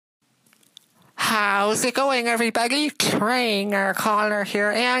How's it going, everybody? Trainer Connor here,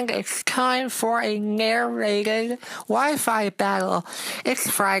 and it's time for a narrated Wi-Fi battle. It's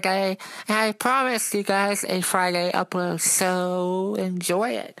Friday, and I promised you guys a Friday upload, so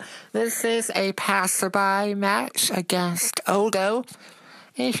enjoy it. This is a passerby match against Otto.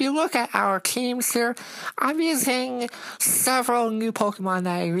 And if you look at our teams here, I'm using several new Pokemon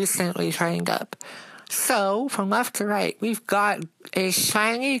that I recently trained up. So, from left to right, we've got a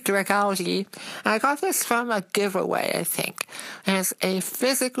shiny Dragalge, and I got this from a giveaway, I think. And it's a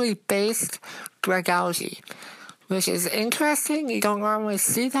physically based Dragalge, which is interesting. You don't normally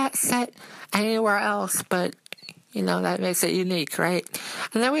see that set anywhere else, but, you know, that makes it unique, right?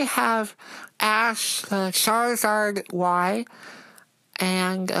 And then we have Ash, Charizard Y,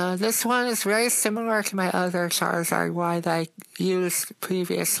 and this one is very similar to my other Charizard Y that I used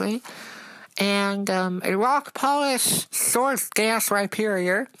previously. And a Rock Polish Swords Dance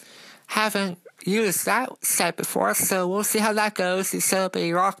Rhyperior. Haven't used that set before, so we'll see how that goes. You set up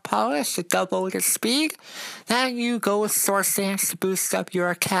a Rock Polish to double your speed. Then you go with Swords Dance to boost up your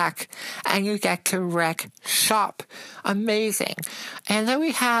attack. And you get to wreck shop. Amazing. And then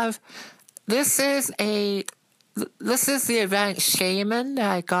we have, this is the event Shaman that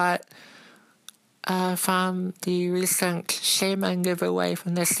I got from the recent Shaman giveaway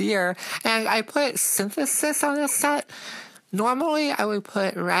from this year, and I put Synthesis on this set. Normally, I would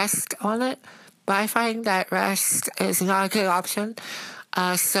put Rest on it, but I find that Rest is not a good option,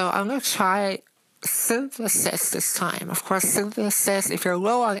 so I'm going to try Synthesis this time. Of course, Synthesis, if you're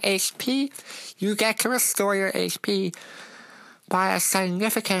low on HP, you get to restore your HP by a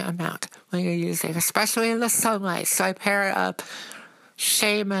significant amount when you use it, especially in the sunlight, so I pair it up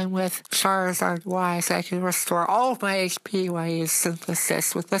Shaman with Charizard Y so I can restore all of my HP when I use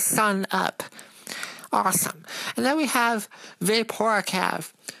Synthesis with the sun up. Awesome. And then we have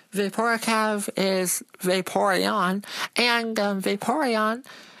Vaporecav. Vaporecav is Vaporeon, and Vaporeon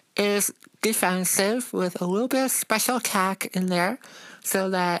is defensive with a little bit of special attack in there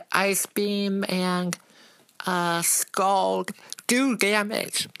so that Ice Beam and Scald do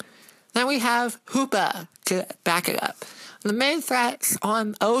damage. Then we have Hoopa to back it up. The main threats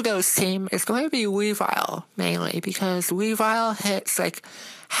on Otto's team is going to be Weavile, mainly, because Weavile hits like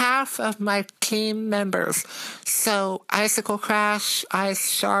half of my team members. So Icicle Crash, Ice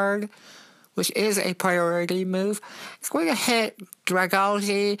Shard, which is a priority move, it's going to hit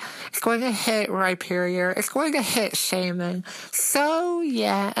Dragalge, it's going to hit Rhyperior, it's going to hit Shaman. So,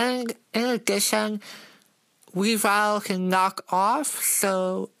 yeah, and in addition, Weavile can knock off,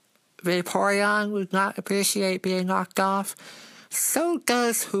 so Vaporeon would not appreciate being knocked off. So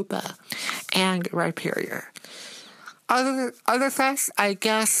does Hoopa and Rhyperior. Other threats, I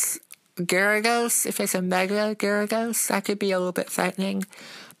guess Gyarados, if it's a Mega Gyarados, that could be a little bit threatening.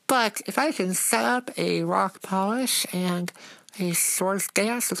 But if I can set up a Rock Polish and a Swords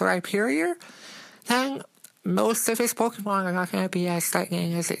Dance with Rhyperior, then most of his Pokemon are not going to be as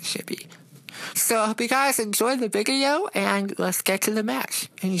threatening as it should be. So I hope you guys enjoyed the video, and let's get to the match.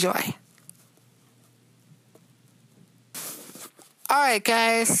 Enjoy. Alright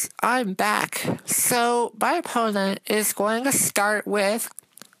guys, I'm back. So my opponent is going to start with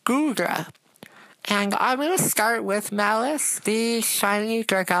Goodra. And I'm going to start with Malice, the shiny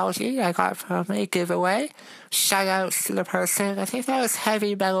Dragalge I got from a giveaway. Shoutouts to the person. I think that was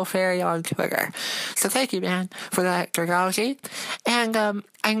Heavy Metal Fairy on Twitter. So thank you, man, for that Dragalge. And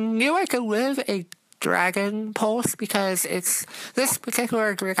I knew I could live a Dragon Pulse because this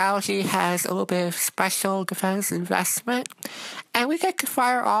particular Dragalge has a little bit of special defense investment. And we get to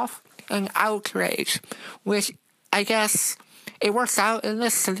fire off an Outrage, which I guess it works out in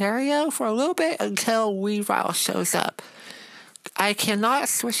this scenario for a little bit until Weavile shows up. I cannot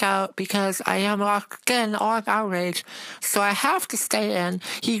switch out because I am locked in on Outrage, so I have to stay in.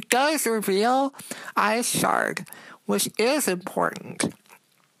 He does reveal Ice Shard, which is important.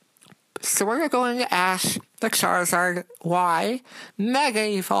 So we're going to Ash the Charizard Y, Mega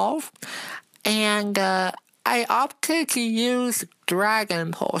Evolve, and I opted to use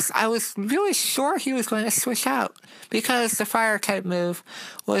Dragon Pulse. I was really sure he was going to switch out because the fire type move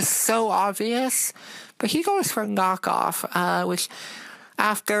was so obvious, but he goes for knockoff, which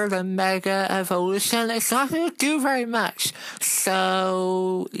after the Mega Evolution, it's not going to do very much.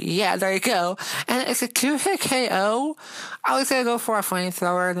 So, yeah, there you go. And it's a 2-hit KO. I was going to go for a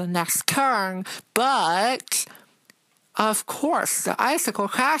Flamethrower the next turn, but of course, the Icicle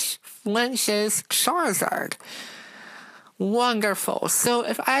Crash flinches Charizard. Wonderful. So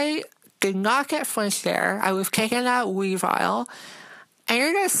if I did not get flinched there, I would have taken out Weavile. And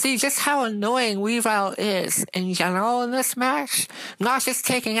you're going to see just how annoying Weavile is in general in this match. Not just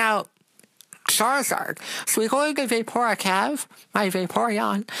taking out Charizard. So we go into Vaporecav, my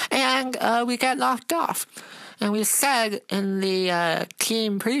Vaporeon, and we get knocked off. And we said in the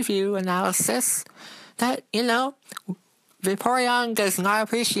team preview analysis that, Vaporeon does not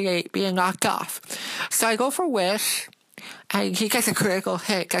appreciate being knocked off. So I go for Wish, and he gets a critical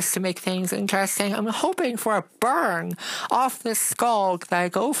hit just to make things interesting. I'm hoping for a burn off this Scald that I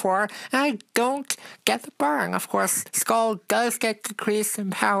go for, and I don't get the burn. Of course, Scald does get decreased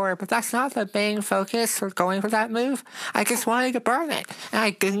in power, but that's not the main focus for going for that move. I just wanted to burn it, and I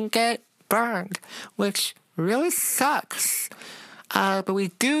didn't get burned, which really sucks. But we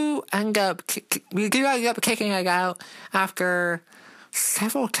do end up kicking it out after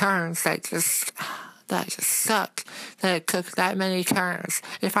several turns that just sucked that it took that many turns.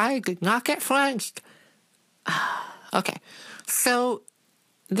 If I did not get flinched. Okay. So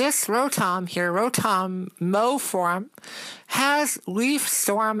this Rotom here, Rotom Mo form, has Leaf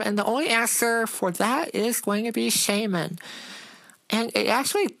Storm, and the only answer for that is going to be Shaman. And it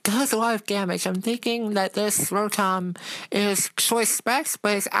actually does a lot of damage. I'm thinking that this Rotom is Choice Specs,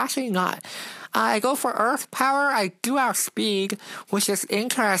 but it's actually not. I go for Earth Power. I do outspeed, which is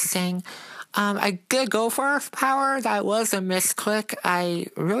interesting. I did go for Earth Power. That was a misclick. I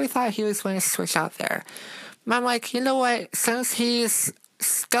really thought he was going to switch out there. But I'm like, you know what? Since he's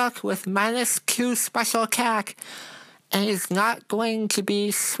stuck with -Q special attack, and he's not going to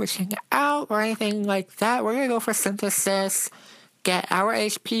be switching out or anything like that, we're going to go for Synthesis, get our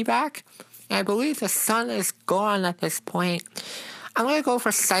HP back. And I believe the sun is gone at this point. I'm going to go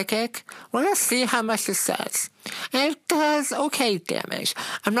for Psychic. We're going to see how much it says. And it does okay damage.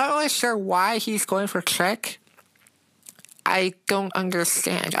 I'm not really sure why he's going for Trick. I don't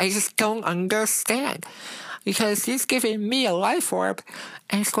understand. I just don't understand. Because he's giving me a Life Orb,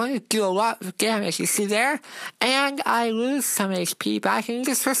 and it's going to do a lot of damage. You see there? And I lose some HP back and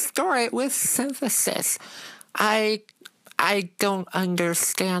just restore it with Synthesis. I don't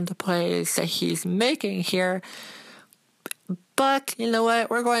understand the plays that he's making here. But, you know what?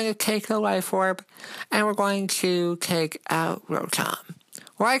 We're going to take the Life Orb, and we're going to take out Rotom.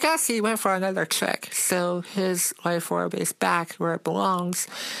 Well, I guess he went for another trick, so his Life Orb is back where it belongs.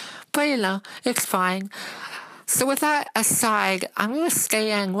 But, it's fine. So with that aside, I'm going to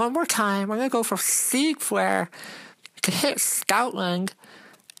stay in one more time. We're going to go for Seed Flare to hit Stoutland.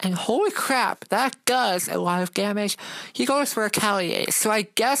 And holy crap, that does a lot of damage. He goes for Retaliate. So I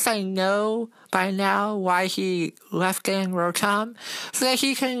guess I know by now why he left in Rotom. So that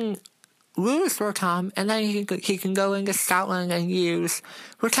he can lose Rotom, and then he can go into Stoutland and use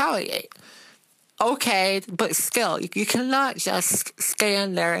Retaliate. Okay, but still, you cannot just stay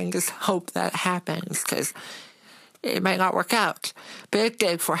in there and just hope that happens, because it might not work out. But it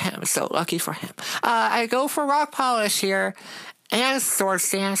did for him, so lucky for him. I go for Rock Polish here, and Sword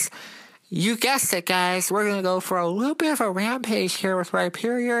Stance. You guessed it, guys. We're going to go for a little bit of a rampage here with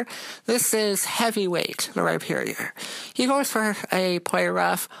Rhyperior. This is Heavyweight, the Rhyperior. He goes for a Play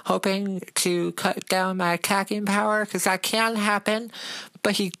Rough, hoping to cut down my attacking power, because that can happen.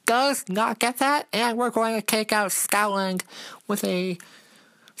 But he does not get that, and we're going to take out Stoutland with a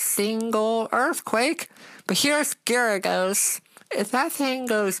single Earthquake. But here's Gyarados. If that thing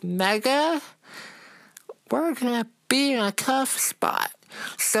goes Mega, we're going to be in a tough spot.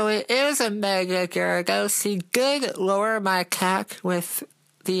 So it is a Mega Gyarados. He did lower my attack with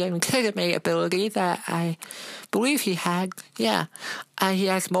the Intimidate ability that I believe he had. Yeah. He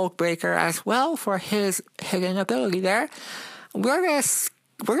has Mold Breaker as well for his hidden ability there. We're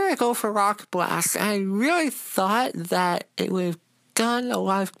gonna go for Rock Blast. And I really thought that it would have done a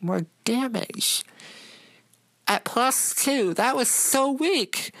lot more damage. At +2, that was so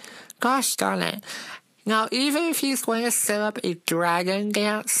weak. Gosh darn it. Now, even if he's going to set up a Dragon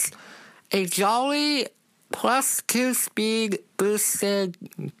Dance, a Jolly +2 speed boosted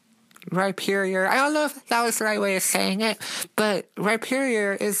Rhyperior, I don't know if that was the right way of saying it, but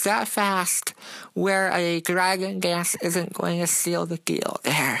Rhyperior is that fast where a Dragon Dance isn't going to seal the deal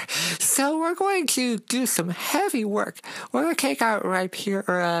there. So we're going to do some heavy work. We're going to take out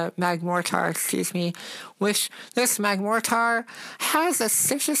Magmortar, which this Magmortar has a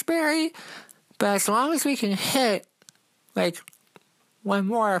Citrus Berry. But as long as we can hit, one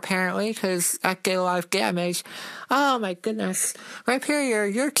more apparently, because that did a lot of damage. Oh my goodness.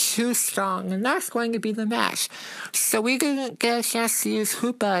 Rhyperior, you're too strong, and that's going to be the match. So we didn't get a chance to use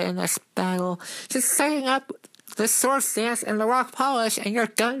Hoopa in this battle. Just setting up the Sword Stance and the Rock Polish, and you're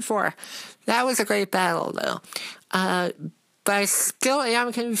done for. That was a great battle, though. But I still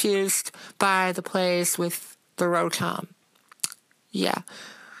am confused by the plays with the Rotom. Yeah.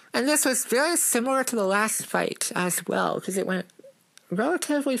 And this was very similar to the last fight as well, because it went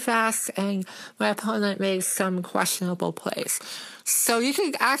relatively fast, and my opponent made some questionable plays. So you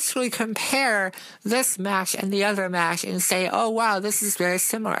can actually compare this match and the other match and say, oh, wow, this is very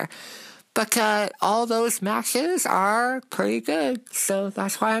similar. But all those matches are pretty good, so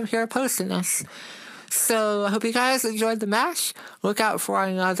that's why I'm here posting this. So I hope you guys enjoyed the match. Look out for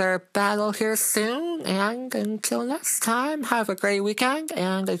another battle here soon. And until next time, have a great weekend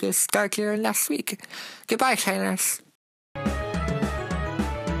and a good start here next week. Goodbye, trainers.